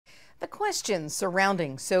The questions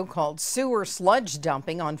surrounding so-called sewer sludge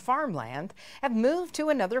dumping on farmland have moved to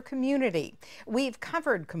another community. We've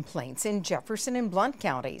covered complaints in Jefferson and Blount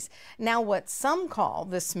counties. Now what some call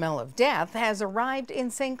the smell of death has arrived in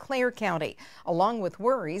Clair County, along with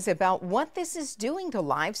worries about what this is doing to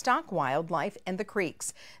livestock, wildlife, and the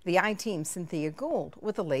creeks. The I-Team's Cynthia Gould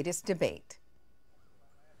with the latest debate.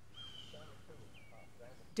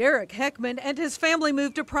 Derek Heckman and his family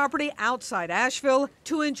moved to property outside Asheville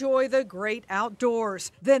to enjoy the great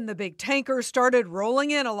outdoors. Then the big tankers started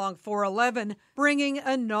rolling in along 411, bringing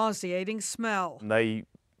a nauseating smell. They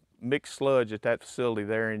mix sludge at that facility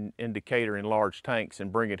there in Decatur in large tanks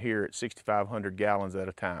and bring it here at 6,500 gallons at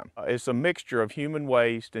a time. It's a mixture of human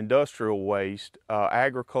waste, industrial waste,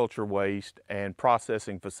 agriculture waste, and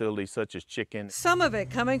processing facilities such as chicken. Some of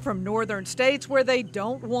it coming from northern states where they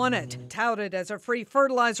don't want it, touted as a free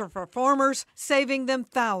fertilizer for farmers, saving them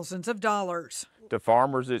thousands of dollars. To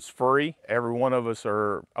farmers, it's free. Every one of us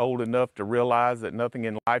are old enough to realize that nothing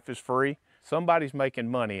in life is free. Somebody's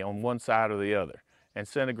making money on one side or the other. And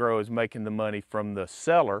Centigro is making the money from the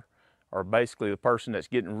seller, or basically the person that's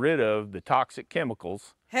getting rid of the toxic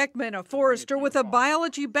chemicals. Heckman, a forester with a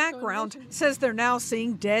biology background, says they're now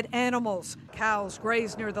seeing dead animals. Cows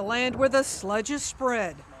graze near the land where the sludge is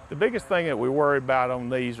spread. The biggest thing that we worry about on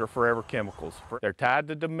these are forever chemicals. They're tied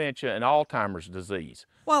to dementia and Alzheimer's disease.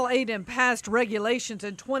 While ADEM passed regulations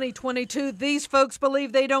in 2022, these folks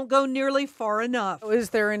believe they don't go nearly far enough.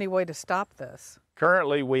 Is there any way to stop this?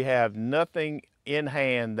 Currently, we have nothing in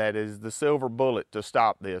hand that is the silver bullet to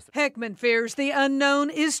stop this. Heckman fears the unknown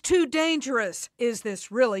is too dangerous. Is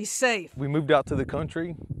this really safe? We moved out to the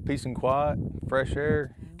country, peace and quiet, fresh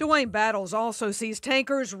air. Dwayne Battles also sees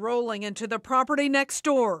tankers rolling into the property next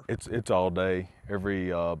door. It's all day,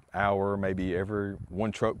 every hour, maybe every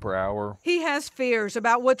one truck per hour. He has fears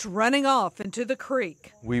about what's running off into the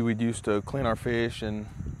creek. We would used to clean our fish and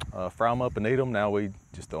fry them up and eat them. Now we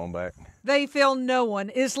just throw them back. They feel no one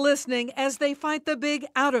is listening as they fight the big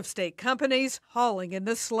out-of-state companies hauling in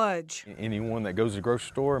the sludge. Anyone that goes to the grocery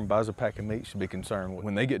store and buys a pack of meat should be concerned.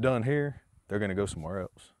 When they get done here, they're going to go somewhere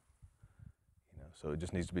else. So it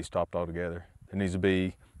just needs to be stopped altogether. It needs to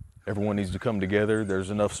be, everyone needs to come together.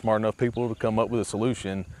 There's enough smart enough people to come up with a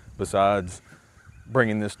solution besides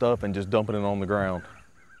bringing this stuff and just dumping it on the ground.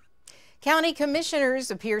 County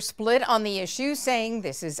commissioners appear split on the issue, saying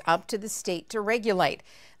this is up to the state to regulate.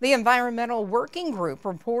 The Environmental Working Group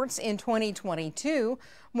reports in 2022,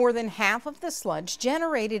 more than half of the sludge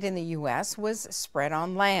generated in the U.S. was spread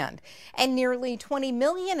on land, and nearly 20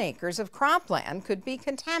 million acres of cropland could be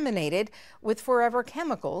contaminated with forever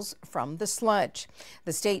chemicals from the sludge.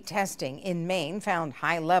 The state testing in Maine found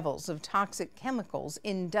high levels of toxic chemicals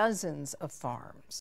in dozens of farms.